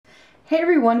Hey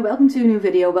everyone, welcome to a new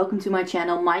video, welcome to my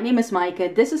channel. My name is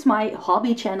Maaike. This is my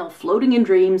hobby channel, Floating in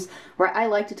Dreams, where I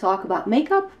like to talk about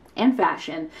makeup and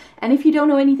fashion. And if you don't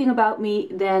know anything about me,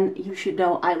 then you should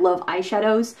know I love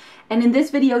eyeshadows. And in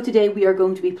this video today, we are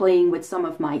going to be playing with some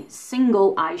of my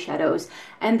single eyeshadows.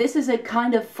 And this is a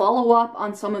kind of follow-up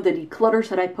on some of the declutters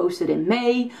that I posted in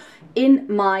May in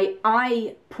my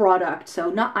eye product. So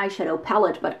not eyeshadow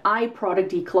palette, but eye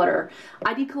product declutter.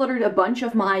 I decluttered a bunch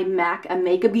of my MAC and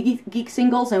Makeup Geek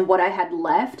singles, and what I had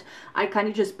left, I kind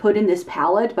of just put in this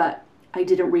palette, but I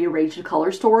didn't rearrange the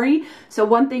color story. So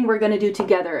one thing we're going to do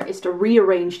together is to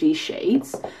rearrange these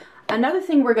shades. Another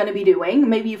thing we're going to be doing,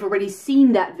 maybe you've already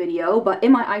seen that video, but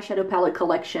in my eyeshadow palette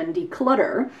collection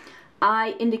Declutter,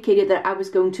 I indicated that I was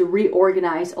going to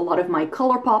reorganize a lot of my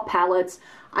Colourpop palettes.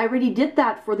 I already did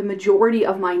that for the majority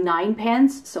of my 9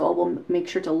 pans, so I will make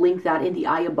sure to link that in the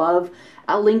eye above.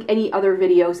 I'll link any other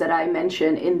videos that I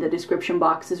mention in the description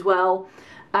box as well.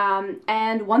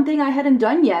 And one thing I hadn't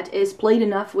done yet is played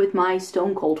enough with my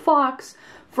Stone Cold Fox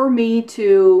for me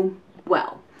to,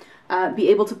 well, be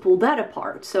able to pull that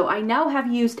apart. So I now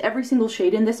have used every single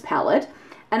shade in this palette,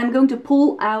 and I'm going to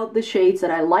pull out the shades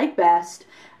that I like best,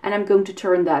 and I'm going to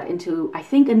turn that into, I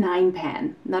think, a 9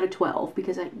 pan, not a 12,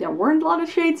 because there weren't a lot of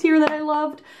shades here that I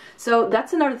loved. So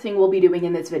that's another thing we'll be doing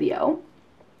in this video.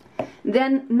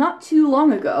 Then, not too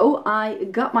long ago, I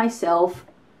got myself,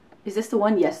 is this the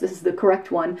one? Yes, this is the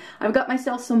correct one. I've got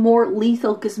myself some more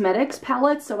Lethal Cosmetics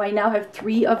palettes, so I now have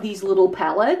 3 of these little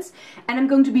palettes, and I'm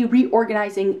going to be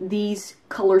reorganizing these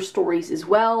color stories as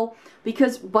well,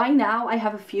 because by now I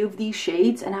have a few of these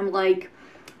shades, and I'm like,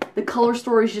 the color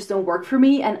stories just don't work for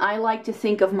me, and I like to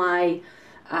think of my,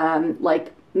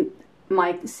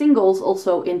 my singles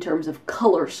also in terms of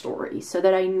color stories, so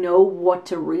that I know what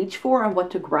to reach for and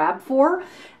what to grab for.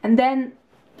 And then,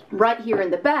 right here in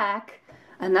the back,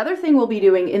 another thing we'll be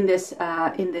doing in this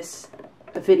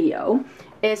video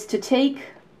is to take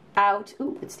out,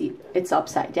 ooh, it's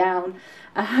upside down,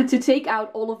 to take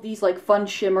out all of these like fun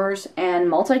shimmers and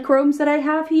multichromes that I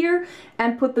have here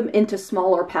and put them into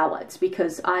smaller palettes,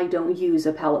 because I don't use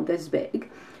a palette this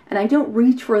big. And I don't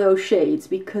reach for those shades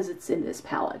because it's in this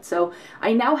palette. So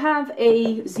I now have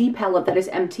a Z palette that is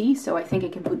empty, so I think I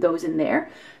can put those in there.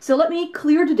 So let me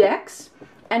clear the decks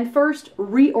and first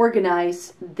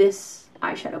reorganize this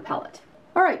eyeshadow palette.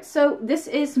 Alright, so this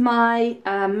is my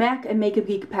MAC and Makeup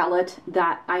Geek palette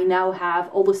that I now have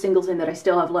all the singles in that I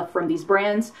still have left from these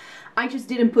brands. I just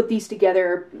didn't put these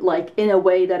together like in a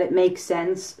way that it makes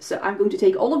sense. So I'm going to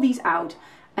take all of these out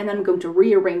and then I'm going to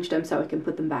rearrange them so I can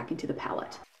put them back into the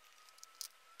palette.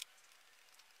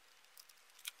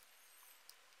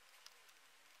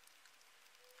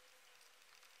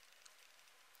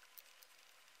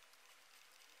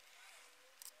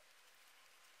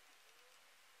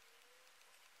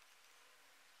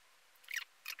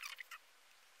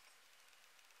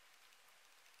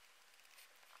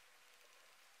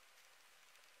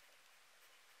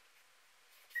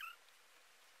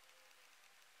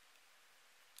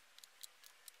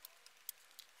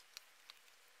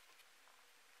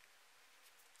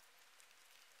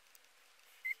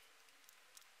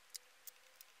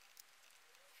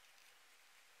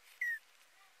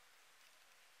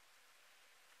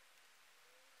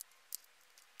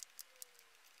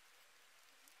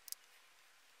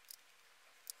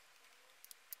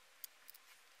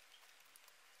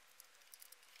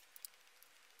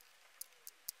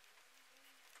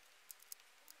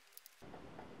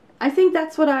 I think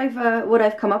that's what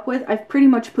I've come up with. I've pretty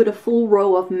much put a full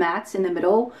row of mattes in the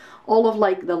middle. All of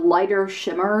like the lighter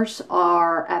shimmers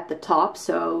are at the top,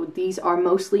 so these are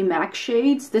mostly MAC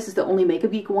shades. This is the only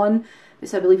Makeup Geek one.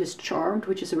 This I believe is Charmed,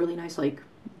 which is a really nice like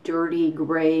dirty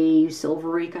gray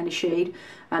silvery kind of shade.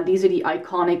 These are the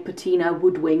iconic Patina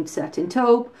Wood-Winged Satin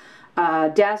Taupe,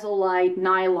 Dazzle Light,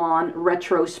 Nylon,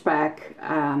 Retro Spec,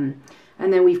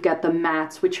 and then we've got the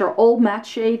mattes, which are all matte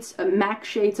shades, MAC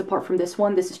shades apart from this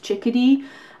one. This is Chickadee.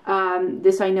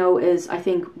 This I know is, I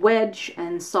think, Wedge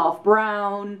and Soft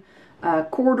Brown,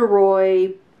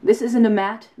 Corduroy. This isn't a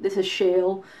matte, this is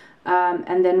Shale.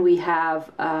 And then we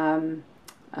have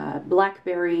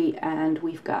Blackberry, and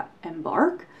we've got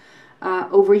Embark.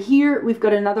 Over here we've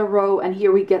got another row, and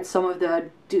here we get some of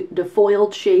the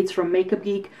foiled shades from Makeup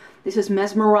Geek. This is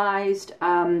Mesmerized.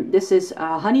 This is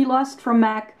Honey Lust from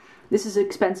MAC. This is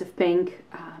Expensive Pink,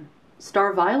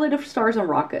 Star Violet or Stars and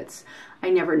Rockets. I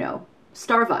never know.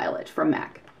 Star Violet from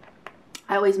MAC.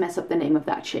 I always mess up the name of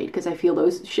that shade because I feel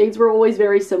those shades were always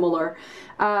very similar.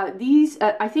 These,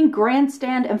 I think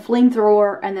Grandstand and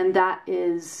Flamethrower, and then that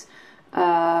is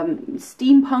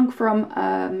Steampunk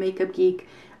from Makeup Geek.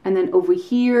 And then over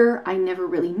here, I never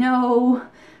really know.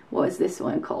 what is this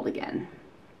one called again?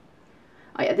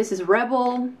 Oh yeah, this is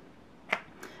Rebel.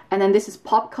 And then this is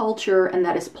Pop Culture, and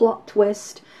that is Plot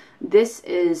Twist. This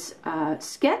is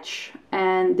Sketch,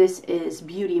 and this is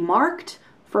Beauty Marked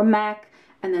from MAC.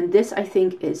 And then this, I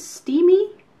think, is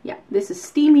Steamy. Yeah, this is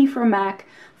Steamy from MAC,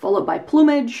 followed by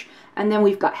Plumage. And then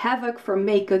we've got Havoc from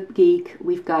Makeup Geek.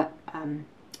 We've got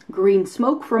Green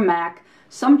Smoke from MAC,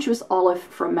 Sumptuous Olive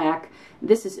from MAC.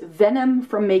 This is Venom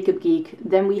from Makeup Geek.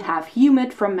 Then we have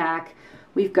Humid from MAC.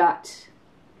 We've got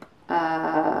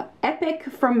Epic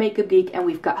from Makeup Geek, and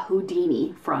we've got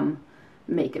Houdini from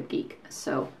Makeup Geek.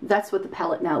 So that's what the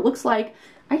palette now looks like.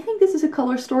 I think this is a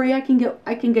color story I can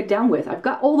get down with. I've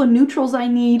got all the neutrals I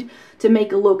need to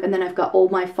make a look, and then I've got all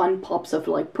my fun pops of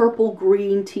like purple,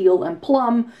 green, teal, and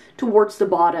plum towards the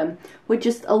bottom, with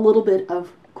just a little bit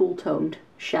of cool toned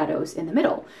shadows in the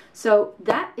middle. So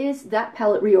that is that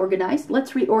palette reorganized.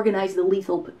 Let's reorganize the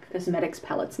Lethal Cosmetics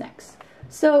palettes next.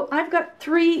 So I've got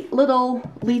 3 little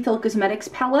Lethal Cosmetics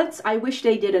palettes. I wish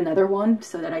they did another one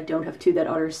so that I don't have 2 that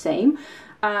are the same.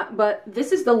 But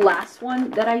this is the last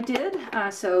one that I did.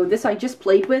 So this I just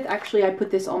played with. Actually, I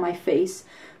put this on my face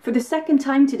for the 2nd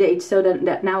time today, so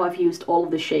that now I've used all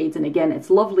of the shades. And again, it's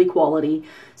lovely quality.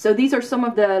 So these are some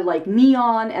of the like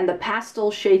neon and the pastel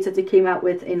shades that they came out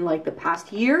with in like the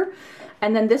past year.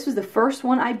 And then this was the first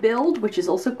one I built, which is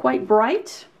also quite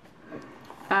bright.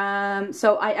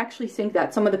 So I actually think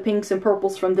that some of the pinks and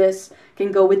purples from this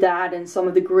can go with that, and some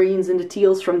of the greens and the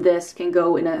teals from this can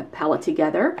go in a palette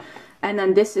together. And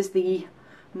then this is the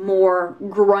more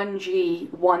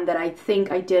grungy one that I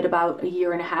think I did about 1.5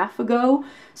 years ago.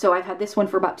 So I've had this one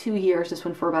for about 2 years, this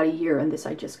one for about 1 year, and this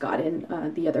I just got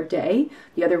in the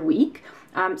other week.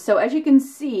 So as you can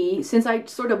see, since I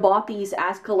sort of bought these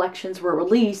as collections were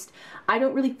released, I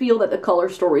don't really feel that the color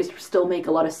stories still make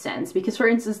a lot of sense. Because for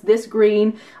instance, this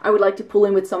green, I would like to pull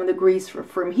in with some of the greens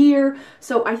from here.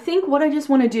 So I think what I just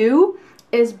want to do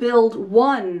is build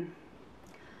one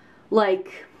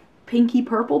like pinky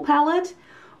purple palette,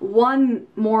 one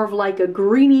more of like a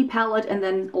greeny palette, and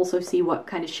then also see what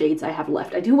kind of shades I have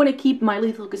left. I do want to keep my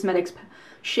Lethal Cosmetics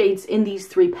shades in these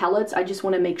 3 palettes. I just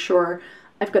want to make sure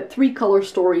I've got 3 color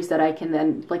stories that I can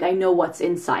then, like, I know what's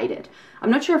inside it. I'm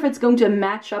not sure if it's going to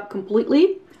match up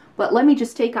completely, but let me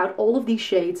just take out all of these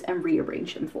shades and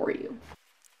rearrange them for you.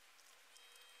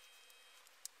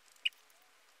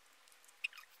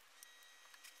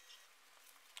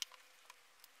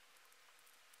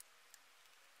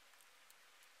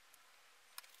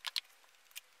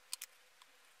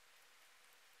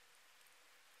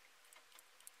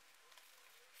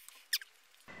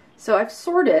 So I've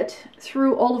sorted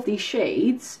through all of these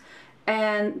shades,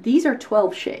 and these are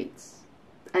 12 shades,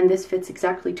 and this fits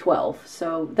exactly 12,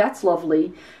 so that's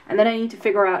lovely. And then I need to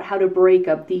figure out how to break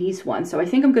up these ones. So I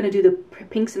think I'm going to do the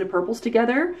pinks and the purples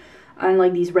together, and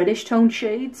like these reddish toned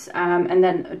shades, and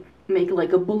then make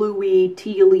like a bluey,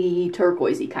 tealy,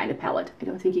 turquoisey kind of palette. I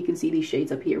don't think you can see these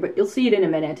shades up here, but you'll see it in a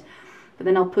minute. But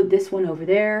then I'll put this one over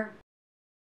there.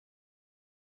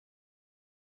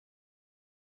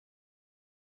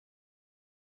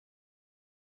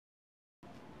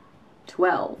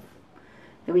 12.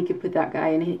 Then we could put that guy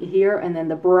in here, and then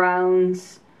the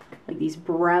browns, like these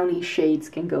browny shades,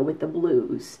 can go with the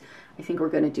blues. I think we're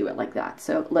going to do it like that.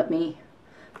 So let me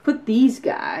put these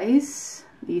guys,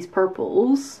 these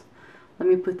purples, let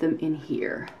me put them in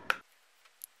here.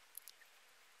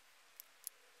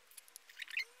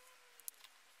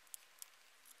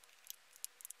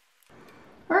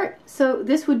 Alright, so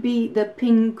this would be the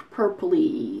pink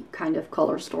purpley kind of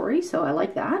color story, so I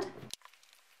like that.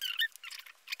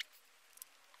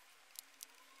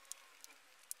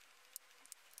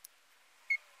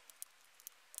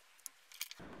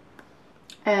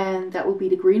 And that will be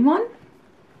the green one.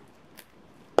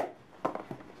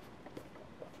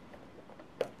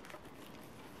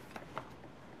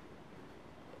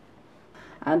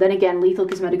 And then again, Lethal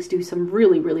Cosmetics do some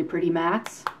really, really pretty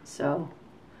mattes. So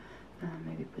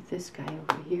maybe put this guy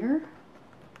over here.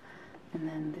 And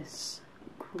then this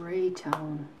gray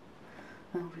tone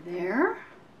over there.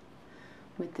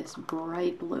 With this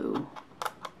bright blue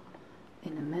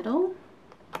in the middle.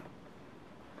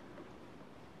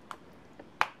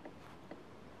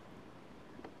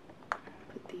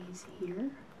 Here.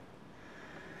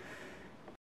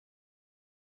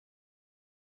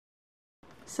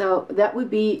 So that would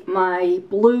be my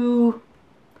blue,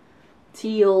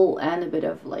 teal, and a bit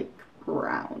of like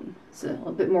brown. So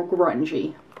a bit more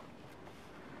grungy.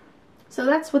 So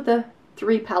that's what the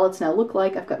 3 palettes now look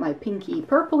like. I've got my pinky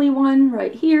purpley one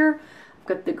right here. I've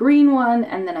got the green one,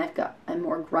 and then I've got a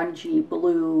more grungy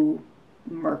blue,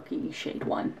 murky shade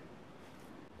one.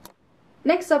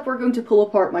 Next up, we're going to pull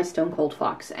apart my Stone Cold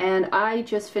Fox, and I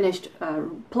just finished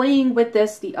playing with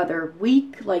this the other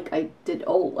week. Like, I did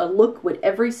a look with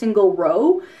every single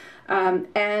row,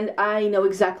 and I know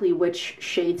exactly which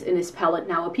shades in this palette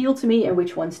now appeal to me and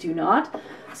which ones do not.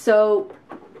 So,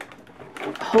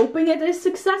 hoping it is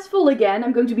successful again,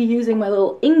 I'm going to be using my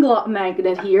little inglot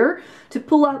magnet here to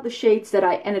pull out the shades that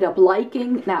I ended up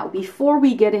liking. Now, before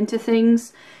we get into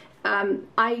things,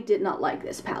 I did not like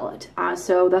this palette,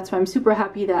 so that's why I'm super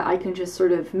happy that I can just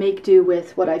sort of make do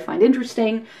with what I find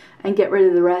interesting and get rid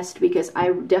of the rest, because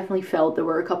I definitely felt there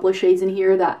were a couple of shades in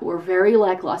here that were very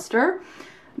lackluster,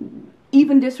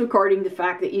 even disregarding the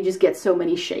fact that you just get so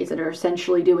many shades that are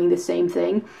essentially doing the same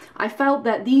thing. I felt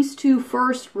that these two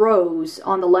first rows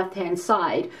on the left hand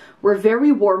side were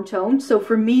very warm toned, so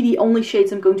for me the only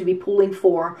shades I'm going to be pulling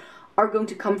for are going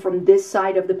to come from this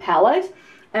side of the palette.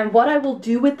 And what I will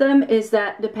do with them is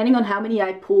that, depending on how many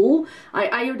I pull, I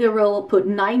either will put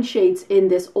 9 shades in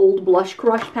this old Blush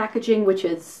Crush packaging, which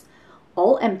is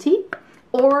all empty,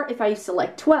 or if I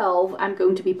select 12, I'm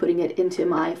going to be putting it into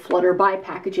my Flutter By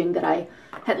packaging that I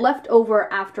had left over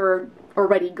after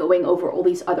already going over all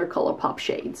these other Colourpop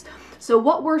shades. So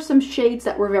what were some shades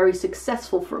that were very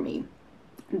successful for me?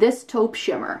 This taupe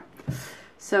shimmer.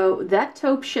 So that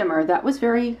taupe shimmer, that was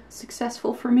very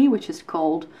successful for me, which is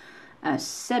called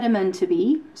Sediment to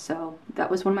Be. So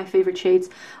that was one of my favorite shades.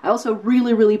 I also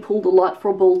really pulled a lot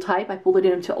for bold type. I pulled it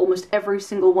into almost every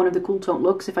single one of the cool tone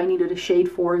looks if I needed a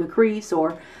shade for the crease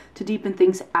or to deepen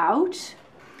things out.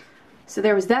 So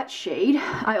there was that shade.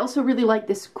 I also really like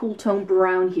this cool tone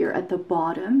brown here at the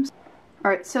bottom.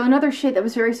 Alright, so another shade that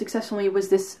was very successful for me was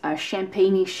this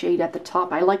champagne-y shade at the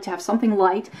top. I like to have something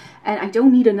light, and I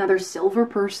don't need another silver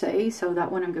per se, so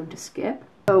that one I'm going to skip.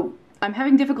 So I'm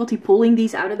having difficulty pulling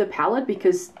these out of the palette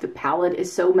because the palette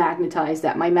is so magnetized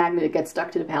that my magnet gets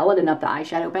stuck to the palette and not the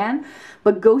eyeshadow pan.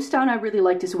 But Ghost Town I really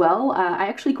liked as well. I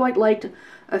actually quite liked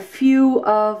a few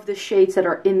of the shades that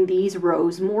are in these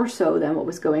rows more so than what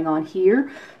was going on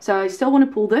here. So I still want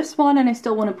to pull this one, and I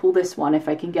still want to pull this one if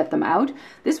I can get them out.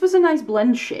 This was a nice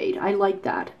blend shade. I like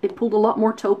that. It pulled a lot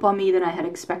more taupe on me than I had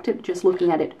expected just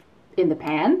looking at it in the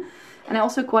pan. And I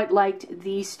also quite liked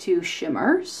these two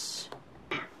shimmers.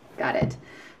 Got it.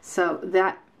 So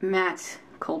that matte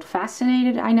called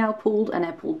Fascinated I now pulled, and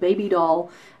I pulled Baby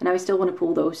Doll, and I still want to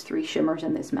pull those 3 shimmers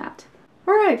in this matte.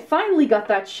 Alright, finally got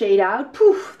that shade out.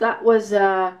 Poof, that was,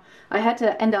 I had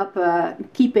to end up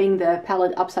keeping the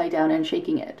palette upside down and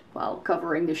shaking it while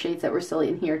covering the shades that were still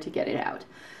in here to get it out.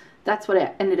 That's what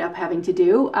I ended up having to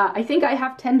do. I think I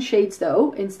have 10 shades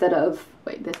though, instead of,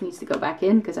 wait, this needs to go back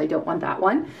in because I don't want that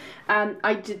one.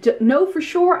 I know for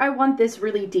sure I want this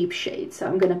really deep shade, so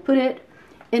I'm going to put it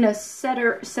in a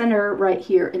center right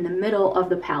here in the middle of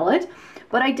the palette.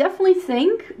 But I definitely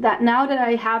think that now that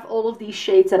I have all of these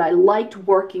shades that I liked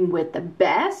working with the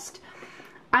best,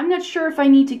 I'm not sure if I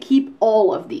need to keep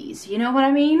all of these, you know what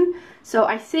I mean? So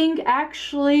I think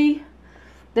actually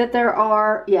that there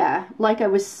are, yeah, like I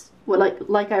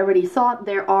already thought,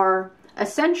 there are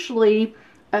essentially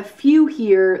a few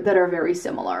here that are very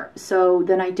similar. So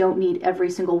then I don't need every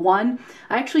single one.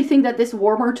 I actually think that this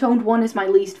warmer toned one is my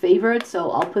least favorite,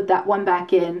 so I'll put that one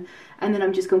back in, and then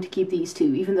I'm just going to keep these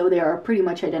two, even though they are pretty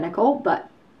much identical, but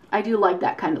I do like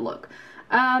that kind of look.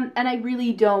 And I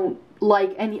really don't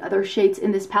like any other shades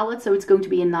in this palette, so it's going to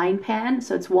be a 9 pan.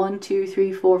 So it's 1, 2,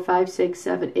 3, 4, 5, 6,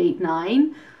 7, 8,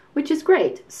 9, which is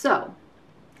great. So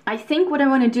I think what I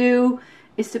want to do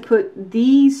is to put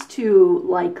these two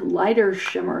like lighter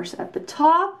shimmers at the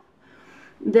top,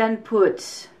 then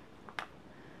put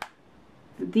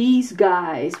these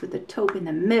guys with the taupe in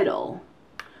the middle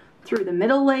through the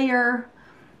middle layer,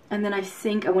 and then I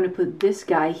think I want to put this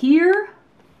guy here,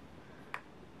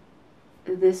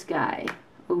 this guy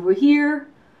over here,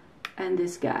 and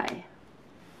this guy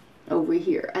over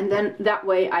here. And then that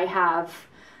way I have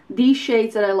these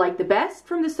shades that I like the best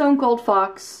from the Stone Cold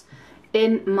Fox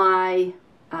in my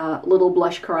little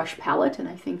Blush Crush palette, and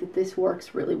I think that this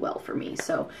works really well for me.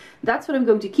 So that's what I'm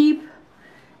going to keep.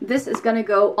 This is going to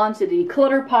go onto the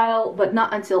clutter pile, but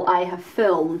not until I have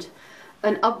filmed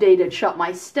an updated Shop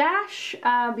My Stash,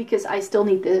 because I still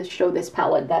need to show this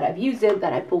palette that I've used it,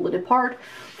 that I pulled it apart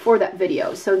for that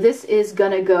video. So this is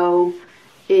going to go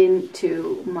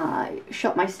into my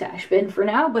Shop My Stash bin for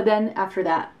now, but then after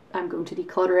that I'm going to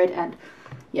declutter it. And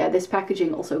yeah, this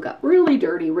packaging also got really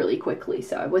dirty really quickly,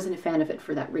 so I wasn't a fan of it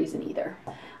for that reason either.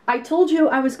 I told you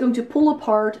I was going to pull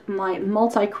apart my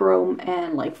multi-chrome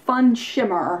and like fun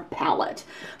shimmer palette,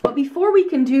 but before we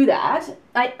can do that,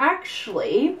 I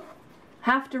actually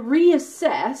have to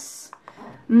reassess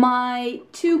my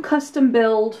 2 custom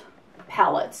build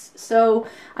palettes. So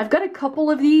I've got a couple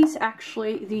of these,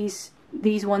 actually,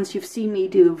 these ones you've seen me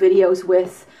do videos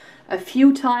with a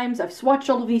few times. I've swatched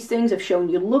all of these things, I've shown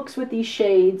you looks with these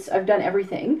shades, I've done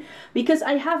everything because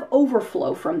I have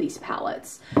overflow from these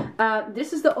palettes.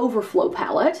 This is the overflow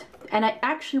palette, and I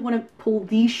actually want to pull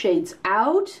these shades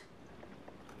out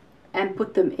and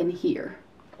put them in here,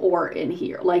 or in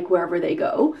here, like wherever they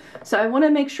go. So I want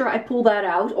to make sure I pull that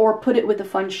out or put it with the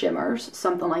fun shimmers,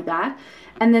 something like that.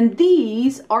 And then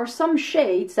these are some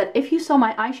shades that if you saw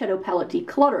my eyeshadow palette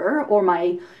declutter or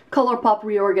my Colourpop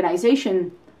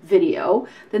reorganization video,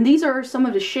 then these are some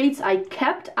of the shades I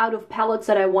kept out of palettes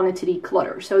that I wanted to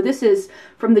declutter. So this is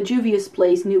from the Juvia's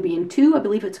Place Nubian 2, I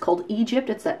believe it's called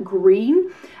Egypt, it's that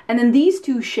green. And then these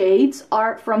two shades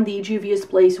are from the Juvia's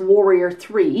Place Warrior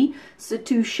 3, so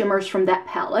two shimmers from that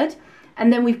palette.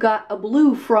 And then we've got a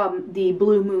blue from the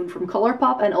Blue Moon from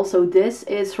Colourpop, and also this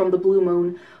is from the Blue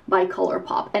Moon by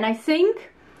Colourpop. And I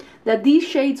think that these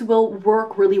shades will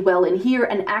work really well in here,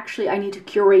 and actually I need to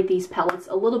curate these palettes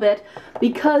a little bit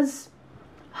because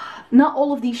not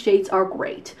all of these shades are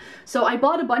great. So I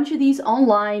bought a bunch of these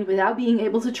online without being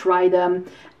able to try them,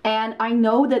 and I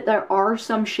know that there are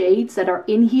some shades that are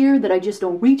in here that I just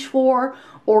don't reach for,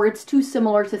 or it's too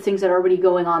similar to things that are already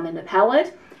going on in the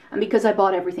palette. And because I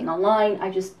bought everything online, I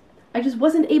just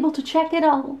wasn't able to check it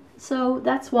all. So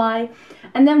that's why.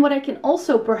 And then what I can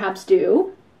also perhaps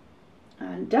do,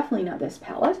 definitely not this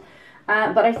palette,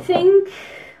 but I think,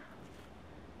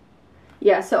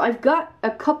 yeah, so I've got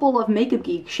a couple of Makeup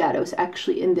Geek shadows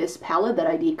actually in this palette that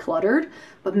I decluttered,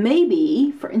 but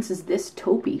maybe, for instance, this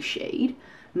taupey shade,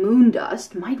 Moon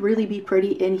Dust, might really be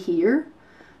pretty in here.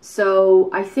 So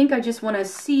I think I just want to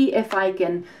see if I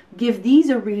can give these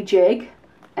a rejig,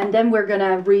 and then we're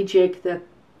gonna rejig the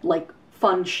like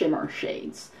fun shimmer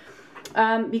shades.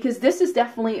 Because this is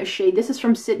definitely a shade, this is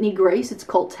from Sydney Grace, it's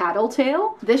called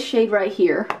Tattletale. This shade right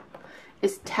here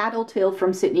is Tattletale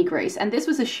from Sydney Grace, and this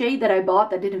was a shade that I bought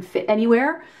that didn't fit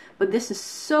anywhere, but this is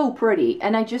so pretty,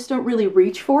 and I just don't really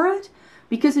reach for it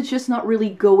because it's just not really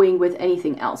going with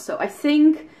anything else. So I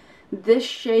think this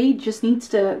shade just needs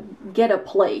to get a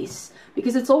place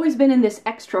because it's always been in this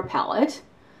extra palette,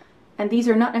 and these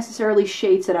are not necessarily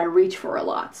shades that I reach for a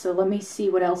lot. So let me see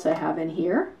what else I have in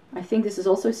here. I think this is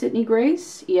also Sydney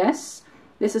Grace. Yes,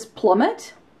 this is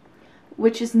Plummet,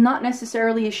 which is not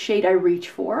necessarily a shade I reach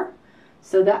for.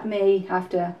 So that may have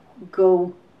to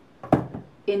go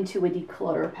into a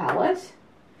declutter palette.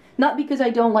 Not because I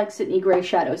don't like Sydney Grace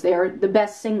shadows. They are the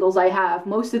best singles I have.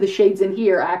 Most of the shades in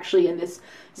here, actually, in this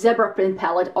zebra print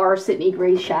palette are Sydney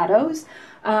Grace shadows.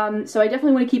 So I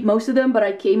definitely want to keep most of them, but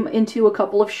I came into a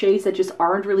couple of shades that just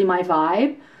aren't really my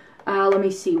vibe. Let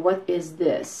me see, what is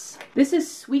this? This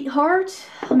is Sweetheart.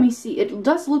 Let me see, it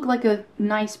does look like a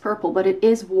nice purple, but it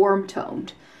is warm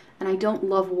toned. And I don't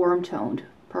love warm toned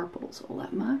purples all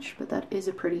that much, but that is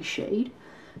a pretty shade.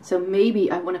 So maybe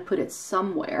I want to put it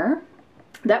somewhere.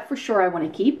 That for sure I want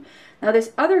to keep. Now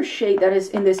this other shade that is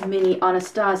in this mini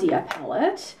Anastasia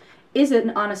palette is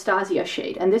an Anastasia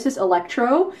shade, and this is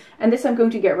Electro, and this I'm going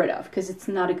to get rid of because it's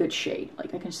not a good shade.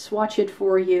 Like, I can swatch it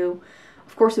for you.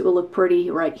 Of course it will look pretty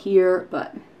right here,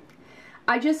 but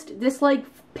this like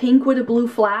pink with a blue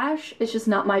flash is just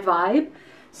not my vibe.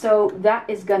 So that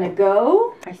is gonna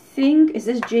go. I think, is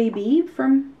this JB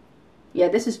from, yeah,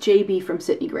 this is JB from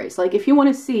Sydney Grace. Like, if you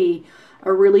want to see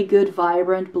a really good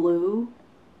vibrant blue,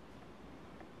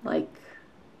 like,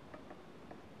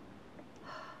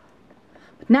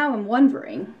 but now I'm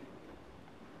wondering,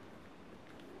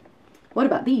 what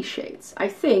about these shades? I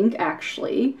think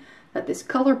actually that this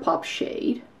Colourpop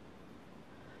shade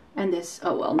and this,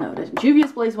 oh well, no, the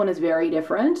Juvia's Place one is very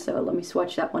different, so let me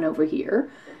swatch that one over here.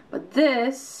 But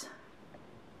this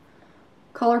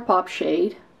Colourpop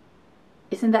shade,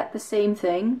 isn't that the same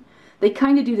thing? They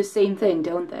kind of do the same thing,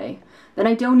 don't they? Then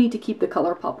I don't need to keep the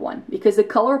Colourpop one, because the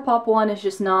Colourpop one is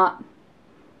just not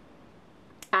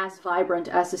as vibrant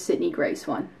as the Sydney Grace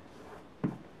one.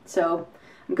 So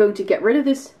I'm going to get rid of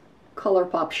this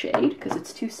Colourpop shade because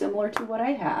it's too similar to what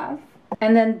I have.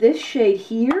 And then this shade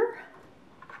here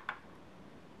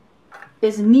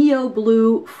is Neo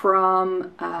Blue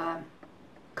from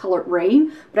color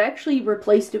Raine, but I actually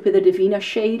replaced it with a Devinah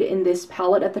shade in this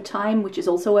palette at the time, which is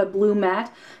also a blue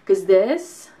matte, because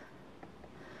this,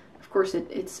 of course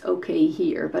it's okay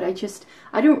here, but I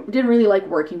didn't really like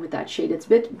working with that shade. It's a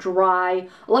bit dry.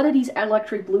 A lot of these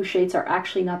electric blue shades are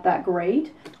actually not that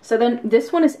great. So then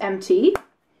this one is empty.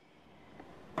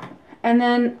 And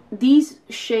then these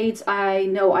shades I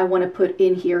know I want to put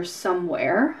in here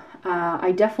somewhere.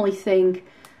 I definitely think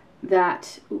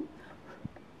that,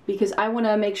 because I want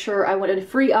to make sure I wanted to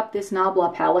free up this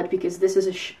Nabla palette, because this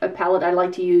is a palette I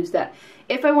like to use that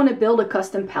if I want to build a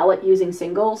custom palette using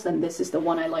singles, then this is the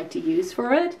one I like to use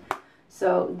for it.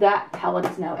 So that palette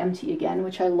is now empty again,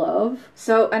 which I love.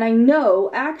 So, and I know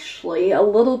actually a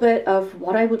little bit of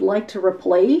what I would like to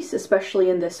replace, especially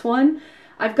in this one.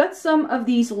 I've got some of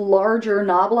these larger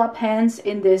Nabla pans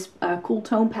in this Cool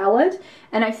Tone palette,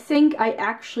 and I think I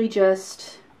actually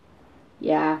just,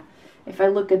 yeah, if I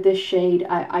look at this shade,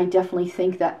 I definitely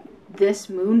think that this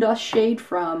Moondust shade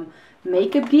from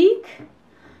Makeup Geek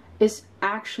is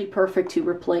actually perfect to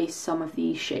replace some of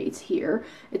these shades here.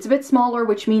 It's a bit smaller,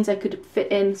 which means I could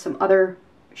fit in some other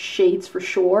shades for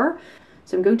sure.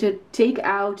 So I'm going to take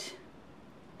out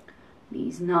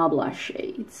these Nabla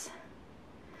shades.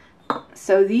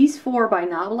 So these 4 by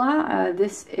Nabla,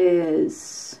 this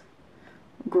is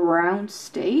Ground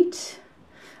State.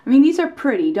 I mean, these are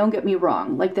pretty, don't get me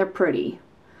wrong, like they're pretty,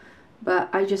 but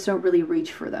I just don't really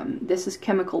reach for them. This is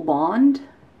Chemical Bond.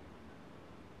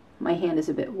 My hand is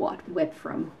a bit wet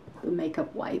from the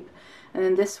makeup wipe. And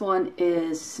then this one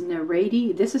is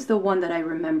Naradi. This is the one that I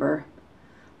remember.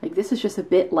 Like, this is just a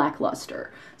bit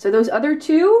lackluster. So those other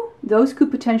 2, those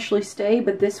could potentially stay,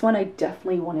 but this one I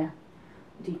definitely want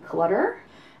to declutter.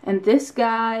 And this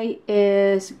guy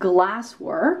is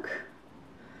Glasswork.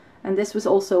 And this was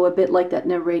also a bit like that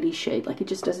Naradi shade. Like, it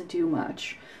just doesn't do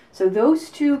much. So those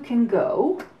 2 can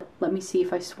go. Let me see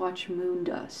if I swatch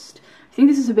Moondust. I think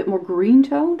this is a bit more green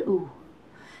toned. Ooh,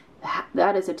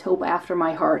 that is a taupe after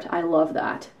my heart. I love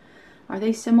that. Are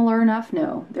they similar enough?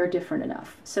 No, they're different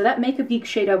enough. So that Makeup Geek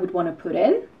shade I would want to put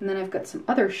in. And then I've got some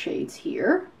other shades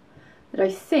here that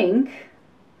I think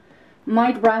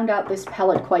might round out this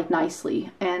palette quite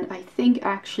nicely. And I think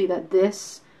actually that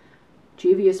this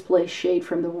Juvia's Place shade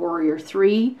from the Warrior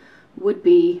 3 would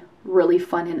be really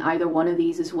fun in either one of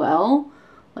these as well.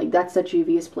 Like, that's the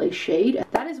Juvia's Place shade.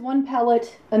 That is one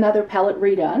palette, another palette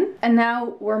redone. And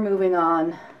now we're moving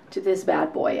on to this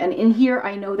bad boy. And in here,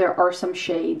 I know there are some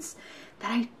shades that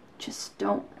I just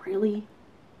don't really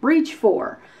reach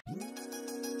for.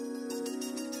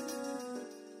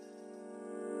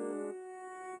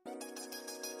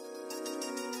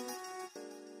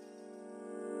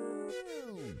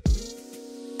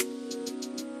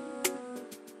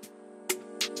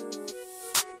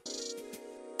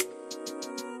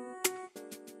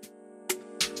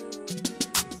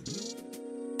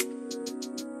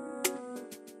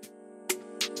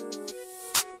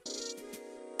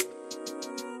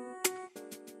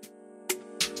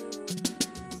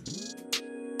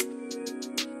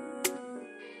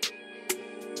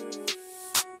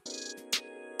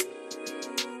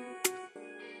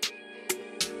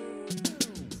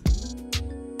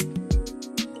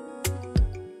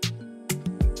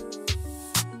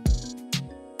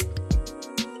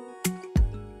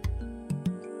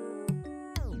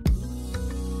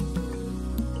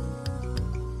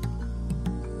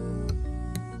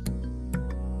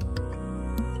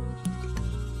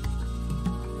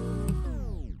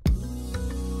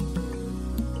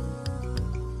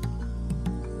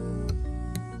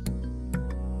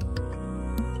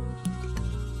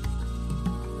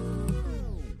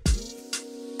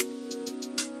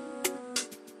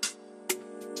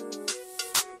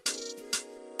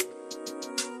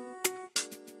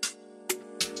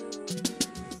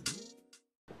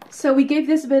 So we gave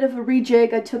this a bit of a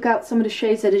rejig. I took out some of the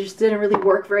shades that it just didn't really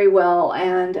work very well,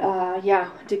 and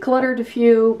yeah, decluttered a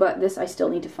few, but this I still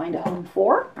need to find a home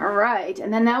for. Alright,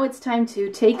 and then now it's time to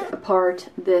take apart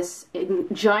this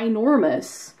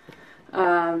ginormous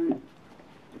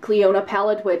Clionadh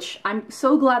palette, which I'm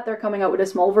so glad they're coming out with a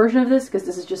small version of this, because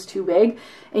this is just too big.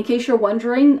 In case you're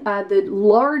wondering, the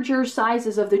larger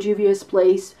sizes of the Juvia's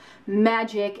Place,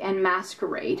 Magic, and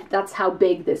Masquerade, that's how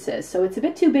big this is. So it's a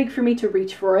bit too big for me to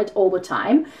reach for it all the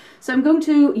time. So I'm going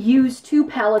to use 2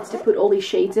 palettes to put all these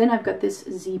shades in. I've got this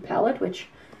Z palette, which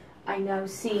I now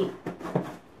see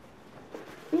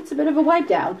it's a bit of a wipe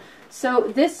down.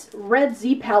 So this red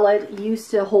Z palette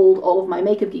used to hold all of my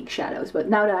Makeup Geek shadows, but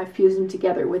now that I've fused them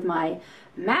together with my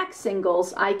MAC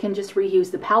singles, I can just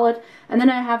reuse the palette. And then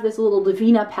I have this little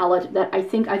Devinah palette that I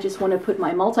think I just want to put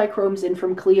my multichromes in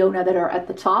from Clionadh that are at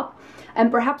the top. And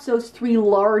perhaps those 3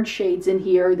 large shades in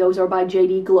here, those are by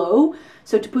JD Glow,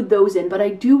 so to put those in. But I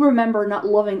do remember not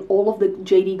loving all of the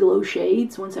JD Glow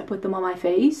shades once I put them on my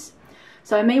face.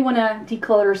 So I may want to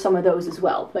declutter some of those as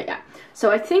well. But yeah,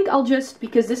 so I think I'll just,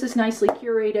 because this is nicely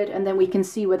curated, and then we can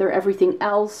see whether everything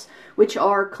else, which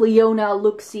are Clionadh,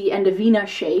 Looxi, and Devinah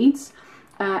shades,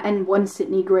 and 1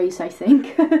 Sydney Grace, I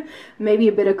think. Maybe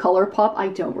a bit of Colourpop, I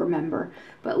don't remember.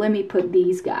 But let me put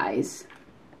these guys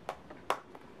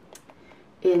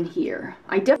in here.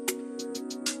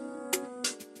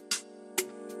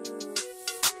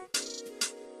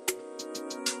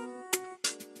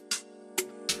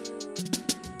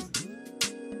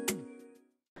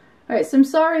 Alright, so I'm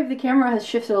sorry if the camera has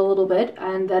shifted a little bit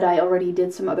and that I already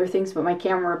did some other things, but my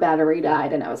camera battery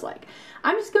died and I was like,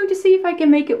 I'm just going to see if I can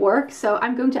make it work. So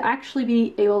I'm going to actually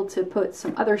be able to put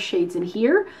some other shades in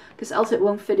here because else it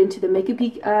won't fit into the Makeup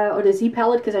Geek or the Z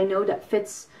palette, because I know that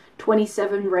fits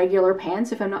 27 regular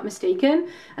pans if I'm not mistaken.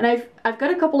 And I've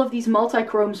got a couple of these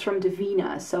multi-chromes from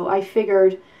Devinah, so I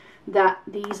figured that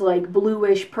these like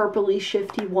bluish, purpley,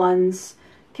 shifty ones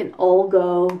can all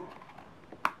go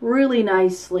really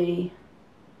nicely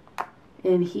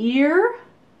in here.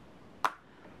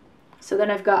 So then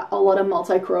I've got a lot of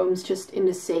multi-chromes just in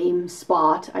the same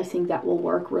spot. I think that will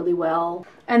work really well.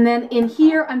 And then in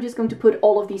here, I'm just going to put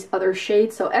all of these other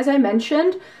shades. So as I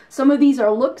mentioned, some of these are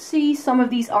Looxi, some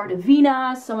of these are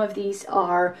Devinah, some of these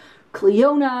are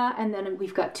Clionadh, and then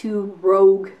we've got two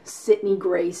Rogue Sydney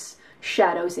Grace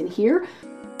shadows in here.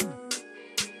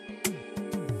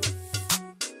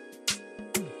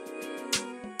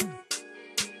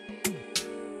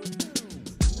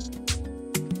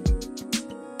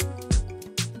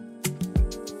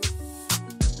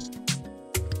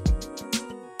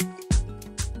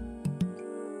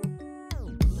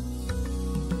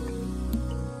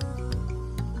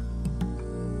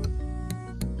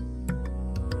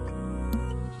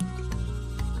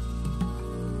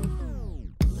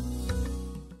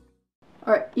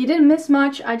 Alright, you didn't miss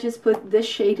much. I just put this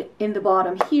shade in the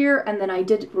bottom here, and then I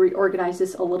did reorganize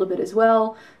this a little bit as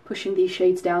well, pushing these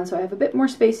shades down so I have a bit more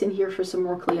space in here for some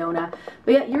more Clionadh.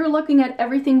 But yeah, you're looking at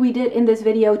everything we did in this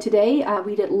video today.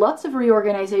 We did lots of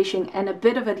reorganization and a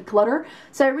bit of a declutter.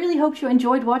 So I really hope you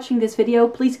enjoyed watching this video.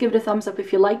 Please give it a thumbs up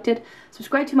if you liked it.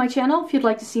 Subscribe to my channel if you'd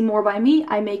like to see more by me.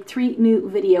 I make 3 new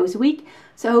videos a week.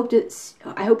 So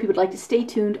I hope you would like to stay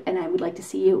tuned, and I would like to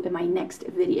see you in my next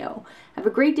video. Have a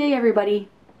great day, everybody.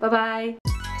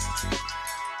 Bye-bye.